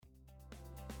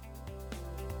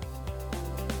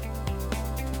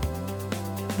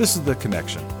This is The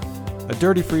Connection, a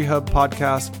Dirty Free Hub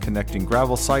podcast connecting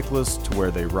gravel cyclists to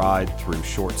where they ride through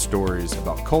short stories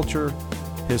about culture,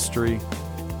 history,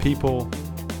 people,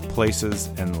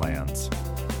 places, and lands.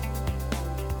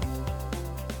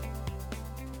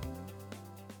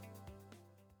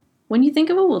 When you think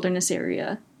of a wilderness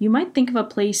area, you might think of a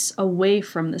place away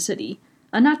from the city,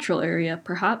 a natural area,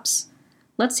 perhaps.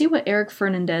 Let's see what Eric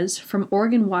Fernandez from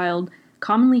Oregon Wild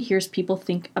commonly hears people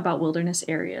think about wilderness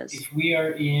areas. If we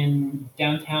are in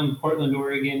downtown Portland,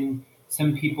 Oregon,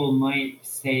 some people might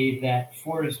say that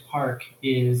Forest Park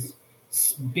is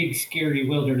big, scary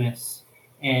wilderness,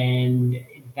 and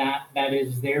that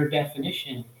is their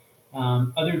definition.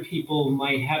 Other people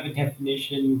might have a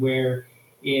definition where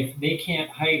if they can't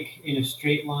hike in a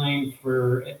straight line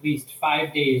for at least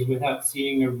 5 days without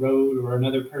seeing a road or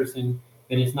another person,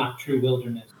 then it's not true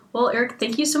wilderness. Well, Eric,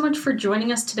 thank you so much for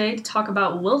joining us today to talk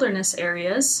about wilderness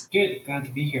areas. Good, glad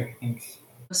to be here, thanks.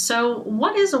 So,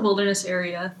 what is a wilderness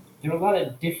area? There are a lot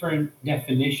of different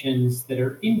definitions that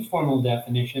are informal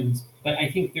definitions, but I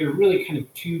think there are really kind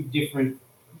of two different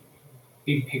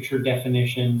big picture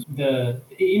definitions. The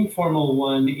informal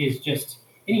one is just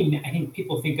I think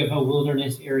people think of a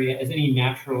wilderness area as any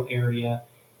natural area,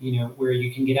 where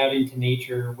you can get out into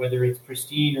nature, whether it's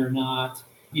pristine or not.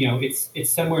 It's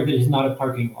somewhere that is not a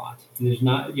parking lot. You're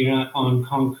not on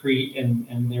concrete,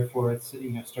 and therefore it's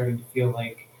starting to feel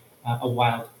like a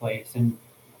wild place. And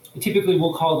typically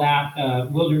we'll call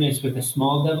that wilderness with a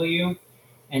small W.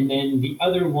 And then the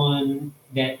other one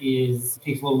that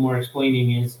takes a little more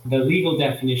explaining is the legal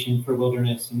definition for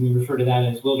wilderness, and we refer to that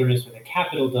as wilderness with a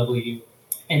capital W.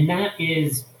 And that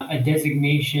is a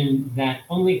designation that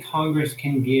only Congress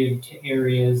can give to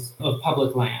areas of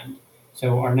public land.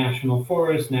 So our national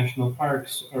forests, national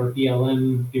parks, or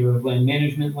BLM, Bureau of Land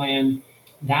Management land,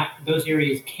 those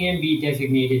areas can be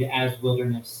designated as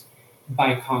wilderness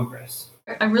by Congress.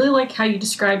 I really like how you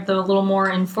described the little more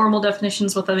informal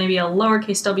definitions with maybe a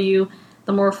lowercase w,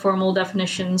 the more formal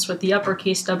definitions with the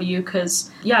uppercase W, because,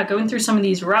 going through some of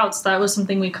these routes, that was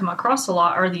something we come across a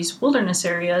lot, are these wilderness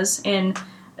areas, and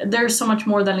there's so much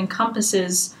more that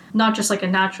encompasses not just like a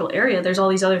natural area. There's all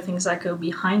these other things that go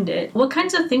behind it. What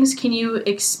kinds of things can you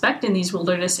expect in these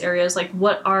wilderness areas? Like,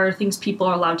 what are things people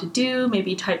are allowed to do?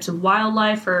 Maybe types of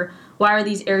wildlife, or why are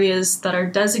these areas that are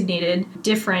designated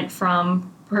different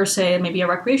from, per se, maybe a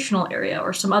recreational area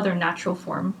or some other natural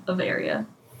form of area?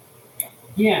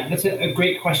 Yeah, that's a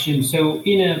great question. So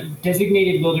in a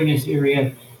designated wilderness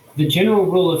area, the general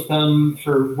rule of thumb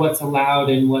for what's allowed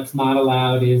and what's not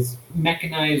allowed is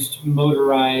mechanized,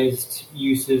 motorized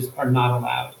uses are not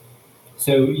allowed.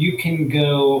 So you can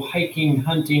go hiking,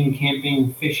 hunting,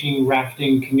 camping, fishing,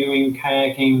 rafting, canoeing,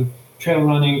 kayaking, trail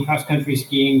running, cross-country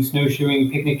skiing,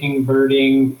 snowshoeing, picnicking,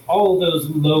 birding. All those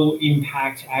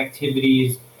low-impact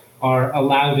activities are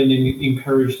allowed and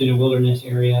encouraged in a wilderness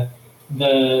area.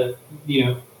 The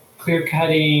clear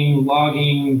cutting,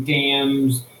 logging,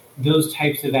 dams, those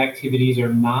types of activities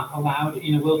are not allowed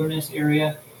in a wilderness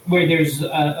area. Where there's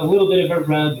a little bit of a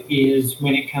rub is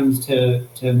when it comes to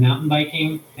mountain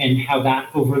biking and how that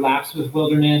overlaps with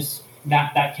wilderness.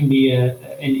 That can be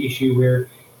an issue where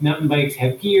mountain bikes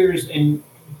have gears, and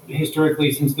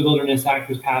historically, since the Wilderness Act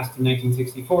was passed in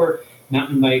 1964,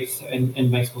 mountain bikes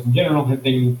and bicycles in general have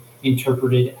been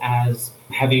interpreted as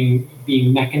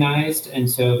being mechanized, and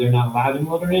so they're not allowed in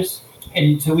wilderness.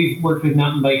 And so we've worked with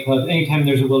mountain bike clubs. Anytime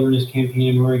there's a wilderness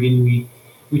campaign in Oregon,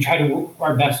 we try to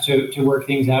our best to work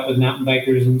things out with mountain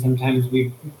bikers, and sometimes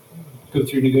we go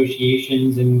through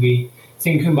negotiations and we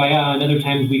sing Kumbaya, and other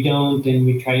times we don't, and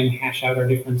we try and hash out our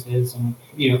differences and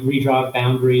redraw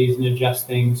boundaries and adjust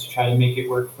things to try to make it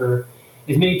work for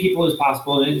as many people as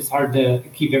possible. And it's hard to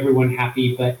keep everyone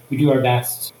happy, but we do our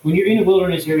best. When you're in a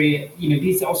wilderness area,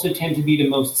 these also tend to be the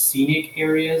most scenic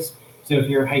areas. So if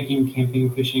you're hiking, camping,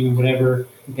 fishing, whatever,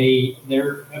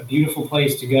 they're a beautiful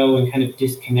place to go and kind of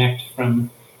disconnect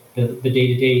from the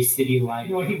day-to-day city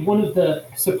life. I think one of the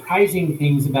surprising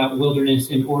things about wilderness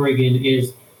in Oregon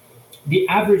is the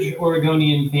average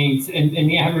Oregonian thinks, and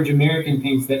the average American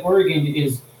thinks, that Oregon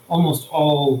is almost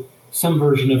all some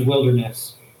version of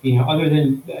wilderness. Other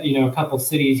than a couple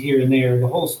cities here and there, the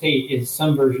whole state is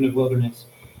some version of wilderness.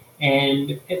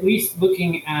 And at least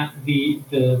looking at the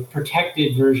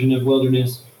protected version of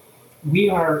wilderness, we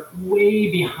are way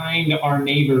behind our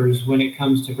neighbors when it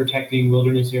comes to protecting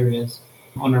wilderness areas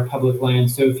on our public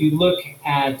land. So if you look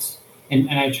at, and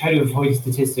I try to avoid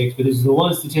statistics, but this is the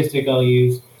one statistic I'll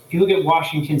use. If you look at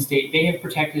Washington State, they have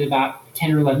protected about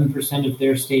 10 or 11% of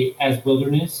their state as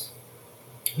wilderness.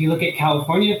 If you look at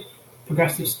California,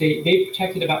 progressive state, they've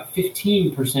protected about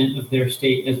 15% of their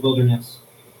state as wilderness.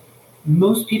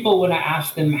 most people, when I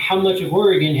ask them how much of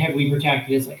Oregon have we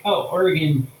protected, it's like, oh,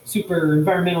 Oregon, super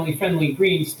environmentally friendly,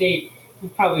 green state,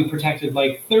 we've probably protected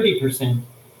like 30%.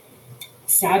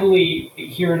 Sadly,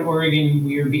 here in Oregon,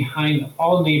 we are behind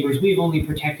all neighbors. We've only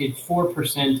protected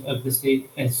 4% of the state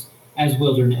as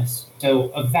wilderness. So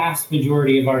a vast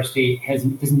majority of our state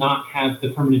does not have the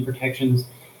permanent protections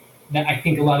that I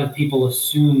think a lot of people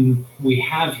assume we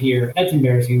have here. That's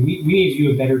embarrassing. We need to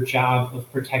do a better job of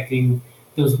protecting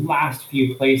those last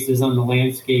few places on the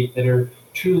landscape that are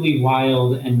truly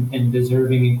wild and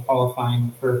deserving and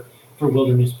qualifying for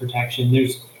wilderness protection.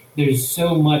 There's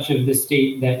so much of the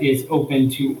state that is open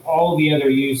to all the other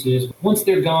uses. Once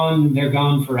they're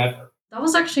gone forever. That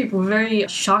was actually very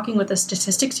shocking with the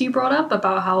statistics you brought up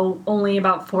about how only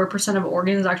about 4% of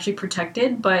Oregon is actually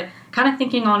protected. But kind of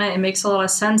thinking on it, it makes a lot of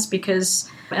sense because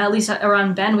at least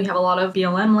around Bend, we have a lot of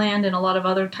BLM land and a lot of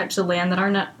other types of land that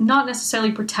are not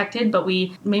necessarily protected, but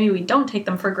maybe we don't take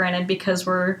them for granted because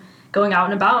we're going out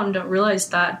and about and don't realize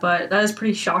that. But that is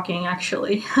pretty shocking,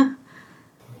 actually.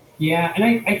 Yeah, and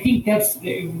I think that's,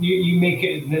 you make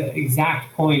the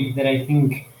exact point that I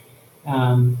think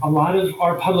a lot of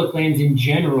our public lands in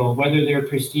general, whether they're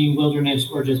pristine wilderness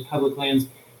or just public lands,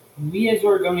 we as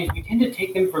Oregonians, we tend to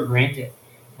take them for granted.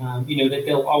 That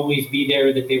they'll always be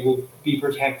there, that they will be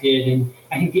protected. And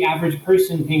I think the average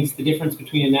person thinks the difference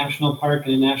between a national park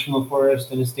and a national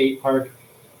forest and a state park,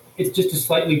 it's just a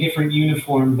slightly different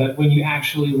uniform. But when you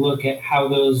actually look at how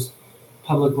those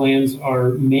public lands are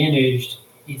managed,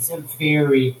 it's a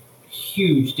very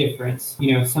huge difference.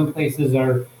 Some places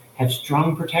have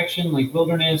strong protection, like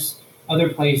wilderness. Other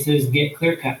places get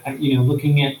clear cut.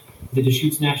 Looking at the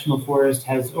Deschutes National Forest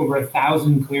has over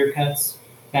 1,000 clear cuts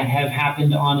that have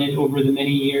happened on it over the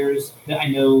many years. I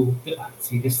know,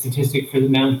 the statistic for the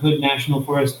Mount Hood National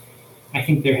Forest, I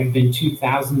think there have been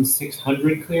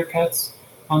 2,600 clear cuts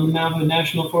on the Mount Hood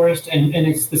National Forest, and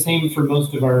it's the same for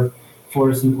most of our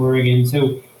forests in Oregon.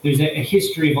 So there's a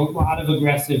history of a lot of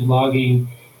aggressive logging.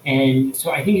 And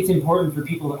so I think it's important for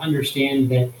people to understand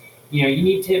that,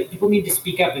 people need to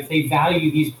speak up if they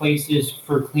value these places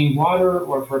for clean water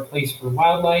or for a place for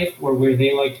wildlife or where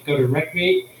they like to go to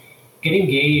recreate. Get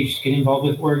engaged, get involved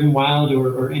with Oregon Wild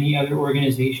or any other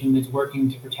organization that's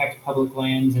working to protect public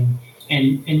lands.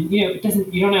 And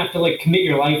you don't have to commit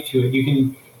your life to it. You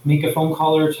can make a phone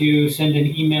call or two, send an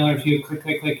email or two,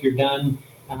 click, you're done.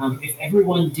 If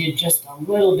everyone did just a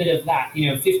little bit of that,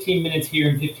 15 minutes here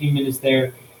and 15 minutes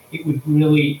there, it would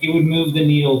move the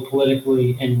needle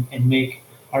politically and make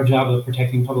our job of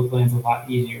protecting public lands a lot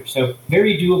easier. So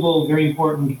very doable, very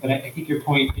important, but I think your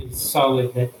point is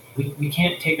solid that we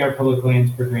can't take our public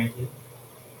lands for granted.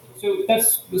 So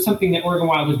that's something that Oregon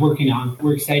Wild is working on.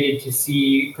 We're excited to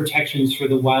see protections for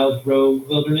the wild rogue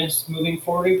wilderness moving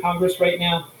forward in Congress right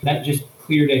now. That just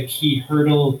cleared a key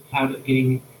hurdle out of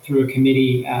getting through a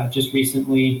committee just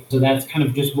recently. So that's kind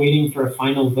of just waiting for a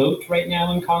final vote right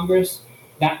now in Congress.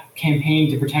 That campaign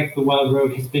to protect the wild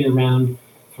rogue has been around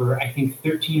for, I think,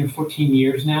 13 or 14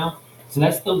 years now. So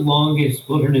that's the longest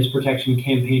wilderness protection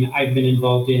campaign I've been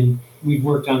involved in. We've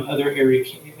worked on other area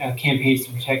campaigns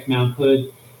to protect Mount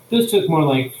Hood. Those took more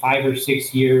like 5 or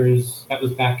 6 years. That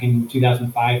was back in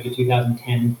 2005 to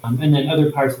 2010. And then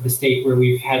other parts of the state where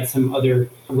we've had some other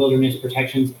wilderness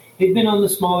protections. They've been on the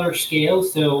smaller scale,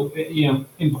 so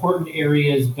important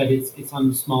areas, but it's on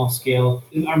the small scale.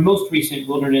 Our most recent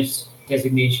wilderness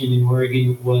designation in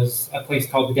Oregon was a place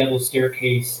called the Devil's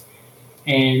Staircase,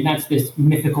 and that's this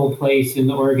mythical place in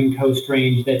the Oregon Coast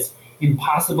Range that's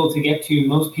impossible to get to.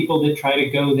 Most people that try to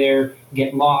go there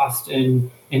get lost and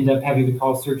end up having to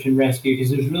call search and rescue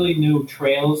because there's really no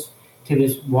trails to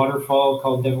this waterfall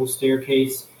called Devil's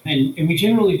Staircase, and we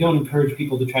generally don't encourage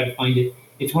people to try to find it.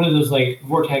 It's one of those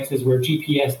vortexes where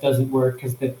GPS doesn't work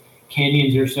because the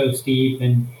canyons are so steep,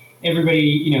 and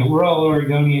everybody, we're all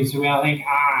Oregonians, so we all think,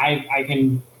 I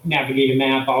can navigate a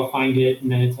map, I'll find it,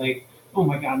 and then it's like, oh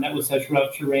my God, that was such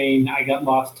rough terrain. I got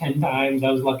lost 10 times.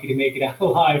 I was lucky to make it out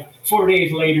alive 4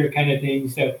 days later, kind of thing.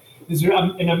 So,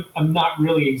 I'm not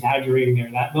really exaggerating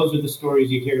there. Those are the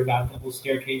stories you hear about Devil's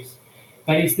Staircase,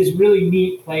 but it's this really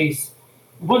neat place.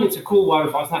 One, it's a cool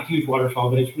waterfall. It's not a huge waterfall,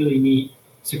 but it's really neat,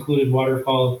 secluded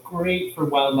waterfall, great for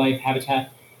wildlife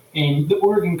habitat. And the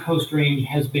Oregon Coast Range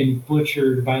has been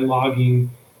butchered by logging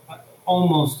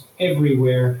almost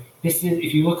everywhere. This is,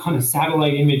 if you look on a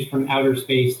satellite image from outer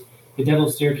space, the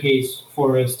Devil's Staircase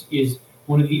forest is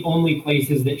one of the only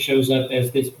places that shows up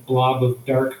as this blob of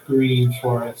dark green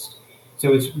forest.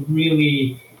 So it's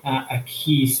really a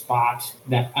key spot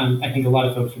that I think a lot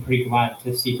of folks are pretty glad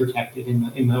to see protected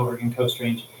in the Oregon Coast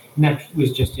Range. And that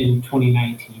was just in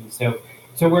 2019. So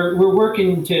So we're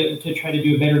working to try to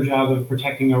do a better job of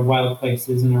protecting our wild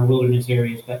places and our wilderness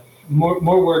areas, but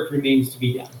more work remains to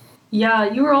be done.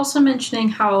 Yeah, you were also mentioning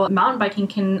how mountain biking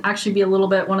can actually be a little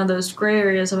bit one of those gray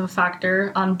areas of a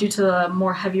factor due to the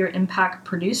more heavier impact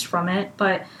produced from it.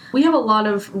 But we have a lot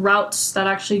of routes that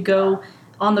actually go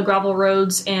on the gravel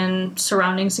roads and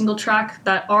surrounding single track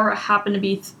that happen to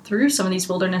be through some of these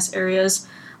wilderness areas.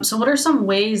 So what are some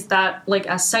ways that, like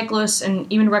as cyclists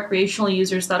and even recreational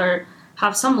users that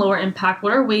have some lower impact,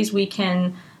 what are ways we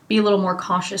can be a little more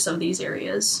cautious of these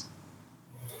areas?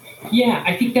 Yeah,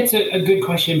 I think that's a good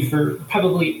question for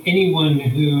probably anyone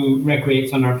who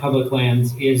recreates on our public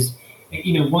lands is,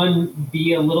 one,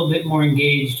 be a little bit more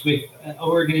engaged with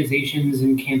organizations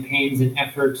and campaigns and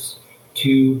efforts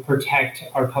to protect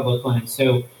our public lands.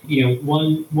 So,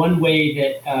 one way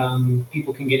that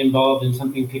people can get involved and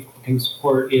something people can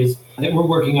support is that we're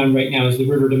working on right now is the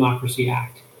River Democracy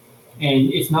Act.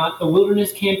 And it's not a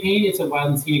wilderness campaign, it's a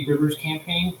Wild and Scenic Rivers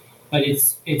campaign, but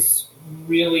it's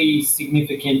really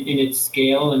significant in its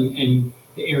scale and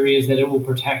the areas that it will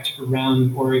protect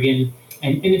around Oregon.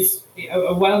 And it's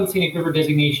a Wild and Scenic River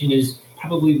designation is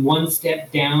probably one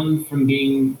step down from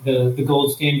being the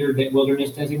gold standard that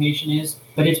wilderness designation is,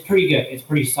 but it's pretty good. It's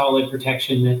pretty solid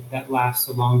protection that lasts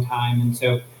a long time. And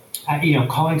so,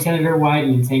 calling Senator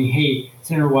Wyden and saying, hey,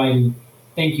 Senator Wyden,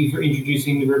 thank you for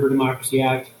introducing the River Democracy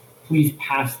Act. Please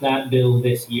pass that bill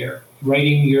this year.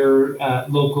 Writing your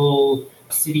local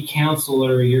city council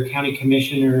or your county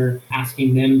commissioner,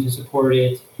 asking them to support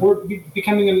it, or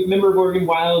becoming a member of Oregon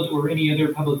Wild or any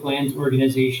other public lands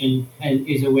organization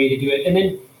is a way to do it. And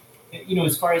then,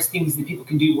 as far as things that people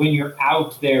can do when you're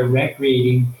out there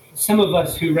recreating, some of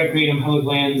us who recreate on public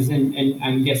lands, and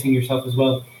I'm guessing yourself as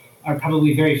well, are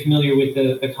probably very familiar with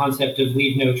the concept of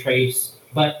leave no trace.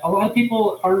 But a lot of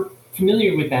people aren't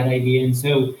familiar with that idea. And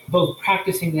so both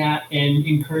practicing that and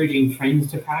encouraging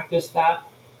friends to practice that,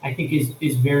 I think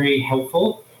is very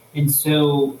helpful. And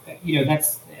so,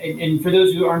 and for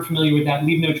those who aren't familiar with that,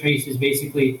 leave no trace is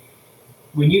basically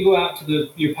when you go out to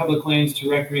your public lands to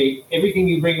recreate, everything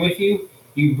you bring with you,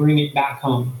 you bring it back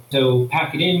home. So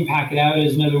pack it in, pack it out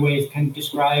is another way to kind of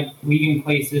describe leaving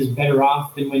places better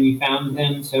off than when you found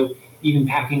them. So even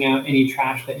packing out any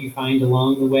trash that you find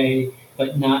along the way,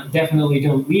 but definitely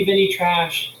don't leave any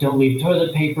trash, don't leave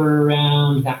toilet paper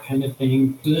around, that kind of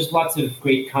thing. So there's lots of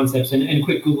great concepts, and a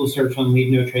quick Google search on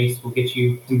Leave No Trace will get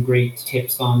you some great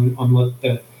tips on what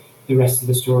the rest of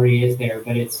the story is there.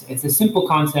 But it's a simple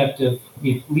concept of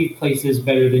leave places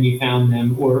better than you found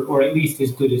them, or at least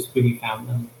as good as when you found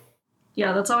them.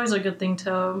 Yeah, that's always a good thing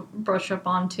to brush up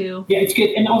on too. Yeah, it's good.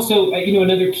 And also,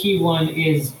 another key one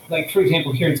is, like, for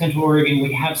example, here in Central Oregon,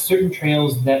 we have certain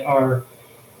trails that are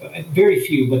very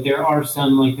few, but there are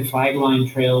some, like the Flagline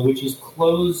Trail, which is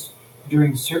closed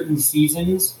during certain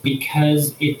seasons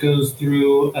because it goes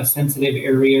through a sensitive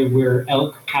area where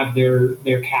elk have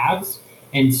their calves.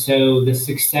 And so the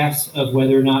success of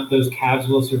whether or not those calves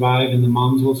will survive and the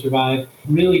moms will survive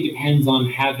really depends on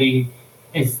having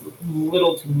as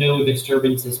little to no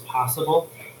disturbance as possible.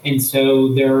 And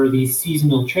so there are these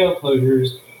seasonal trail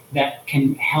closures that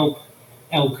can help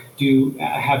elk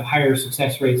have higher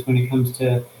success rates when it comes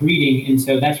to breeding. And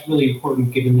so that's really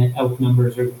important given that elk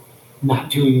numbers are not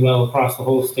doing well across the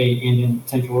whole state and in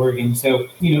Central Oregon. So,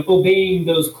 obeying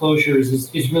those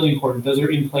closures is really important. Those are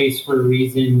in place for a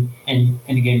reason. And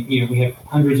again, we have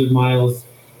hundreds of miles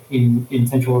in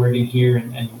Central Oregon here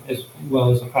and as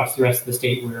well as across the rest of the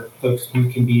state where folks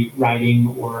can be riding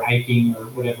or hiking or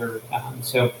whatever.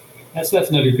 So that's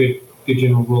another good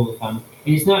general rule of thumb.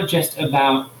 And it's not just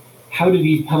about how do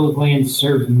these public lands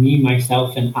serve me,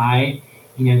 myself, and I?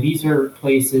 These are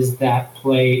places that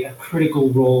play a critical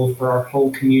role for our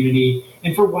whole community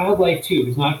and for wildlife too.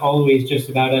 It's not always just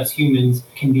about us humans.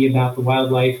 It can be about the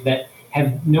wildlife that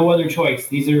have no other choice.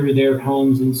 These are their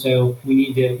homes, and so we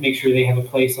need to make sure they have a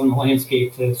place on the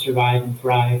landscape to survive and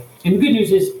thrive. And the good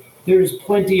news is there's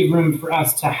plenty of room for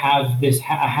us to have this a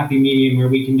happy medium where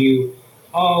we can do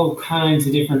all kinds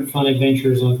of different fun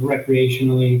adventures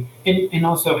recreationally and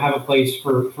also have a place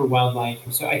for wildlife.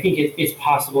 So I think it's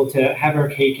possible to have our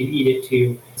cake and eat it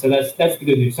too. So that's the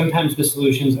good news. Sometimes the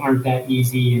solutions aren't that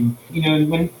easy. And,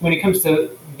 when it comes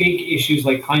to big issues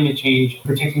like climate change,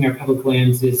 protecting our public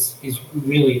lands is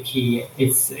really key.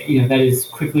 It's, that is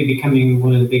quickly becoming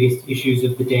one of the biggest issues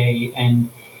of the day. And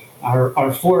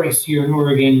our forests here in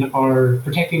Oregon are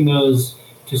protecting those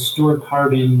to store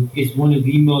carbon is one of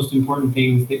the most important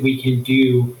things that we can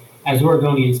do as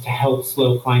Oregonians to help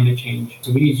slow climate change.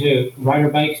 So we need to ride our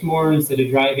bikes more instead of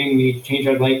driving. We need to change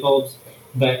our light bulbs.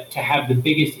 But to have the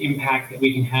biggest impact that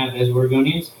we can have as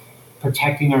Oregonians,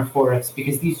 protecting our forests,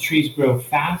 because these trees grow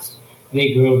fast,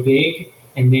 they grow big,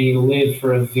 and they live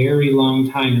for a very long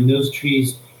time. And those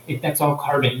trees, that's all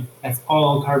carbon. That's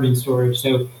all carbon storage.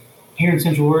 So here in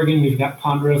Central Oregon, we've got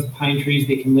ponderosa pine trees.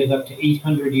 They can live up to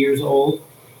 800 years old.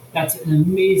 That's an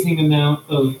amazing amount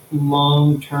of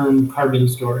long-term carbon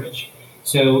storage.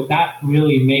 So that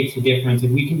really makes a difference.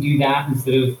 If we can do that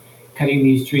instead of cutting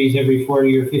these trees every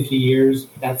 40 or 50 years,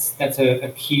 that's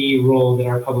a key role that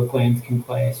our public lands can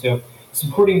play. So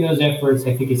supporting those efforts,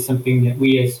 I think, is something that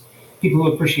we as people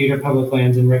who appreciate our public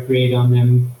lands and recreate on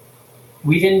them,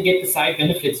 we then get the side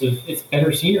benefits of it's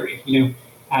better scenery.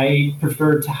 I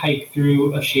prefer to hike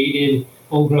through a shaded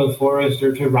old-growth forest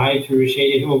or to ride through a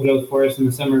shaded old-growth forest in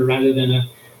the summer rather than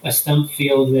a stump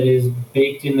field that is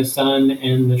baked in the sun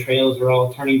and the trails are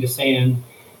all turning to sand.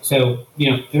 So,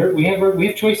 we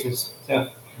have choices. So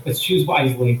let's choose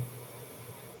wisely.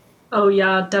 Oh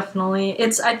yeah, definitely.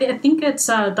 I think it's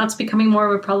that's becoming more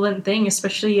of a prevalent thing,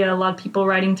 especially a lot of people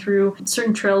riding through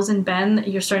certain trails in Bend.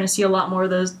 You're starting to see a lot more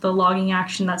of the logging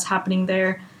action that's happening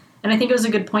there. And I think it was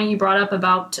a good point you brought up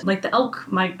about like the elk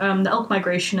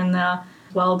migration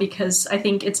and because I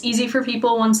think it's easy for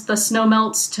people once the snow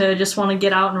melts to just want to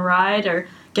get out and ride or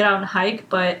get out and hike,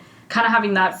 but kind of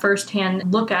having that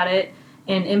firsthand look at it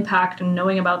and impact and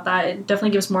knowing about that, it definitely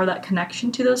gives more of that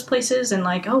connection to those places and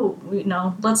like,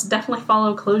 let's definitely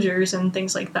follow closures and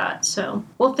things like that. So,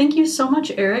 well, thank you so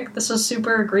much, Eric. This was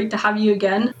super great to have you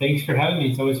again. Thanks for having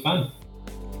me. It's always fun.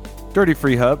 Dirty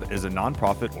Free Hub is a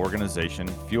nonprofit organization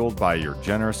fueled by your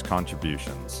generous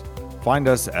contributions. Find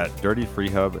us at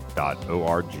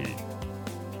dirtyfreehub.org.